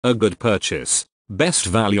A good purchase. Best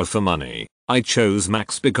value for money. I chose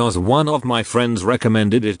Max because one of my friends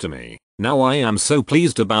recommended it to me. Now I am so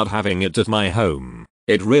pleased about having it at my home.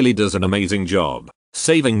 It really does an amazing job,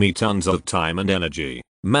 saving me tons of time and energy.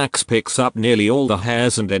 Max picks up nearly all the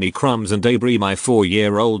hairs and any crumbs and debris my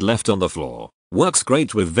 4-year-old left on the floor. Works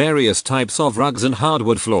great with various types of rugs and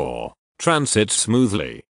hardwood floor. Transits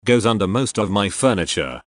smoothly. Goes under most of my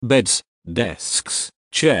furniture, beds, desks,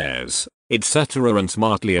 chairs, etc. and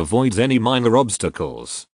smartly avoids any minor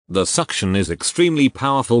obstacles. The suction is extremely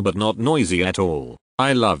powerful but not noisy at all.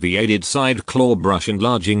 I love the aided side claw brush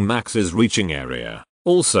enlarging Max's reaching area.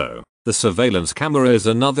 Also, the surveillance camera is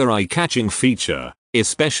another eye-catching feature,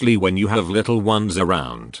 especially when you have little ones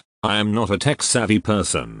around. I am not a tech-savvy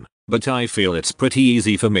person, but I feel it's pretty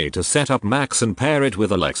easy for me to set up Max and pair it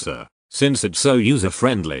with Alexa. Since it's so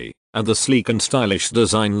user-friendly, and the sleek and stylish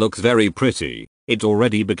design looks very pretty, it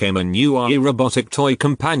already became a new robotic toy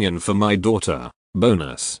companion for my daughter.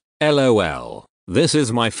 Bonus. LOL. This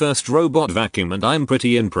is my first robot vacuum and I'm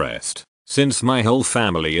pretty impressed. Since my whole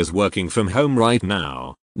family is working from home right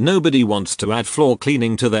now, nobody wants to add floor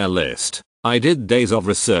cleaning to their list. I did days of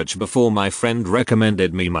research before my friend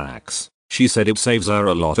recommended me Max. She said it saves her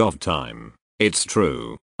a lot of time. It's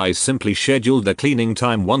true. I simply scheduled the cleaning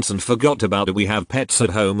time once and forgot about it. We have pets at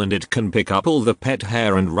home and it can pick up all the pet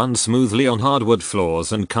hair and run smoothly on hardwood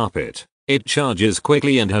floors and carpet. It charges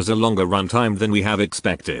quickly and has a longer runtime than we have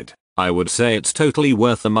expected. I would say it's totally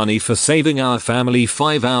worth the money for saving our family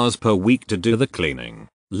 5 hours per week to do the cleaning.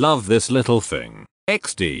 Love this little thing.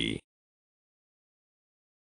 XD.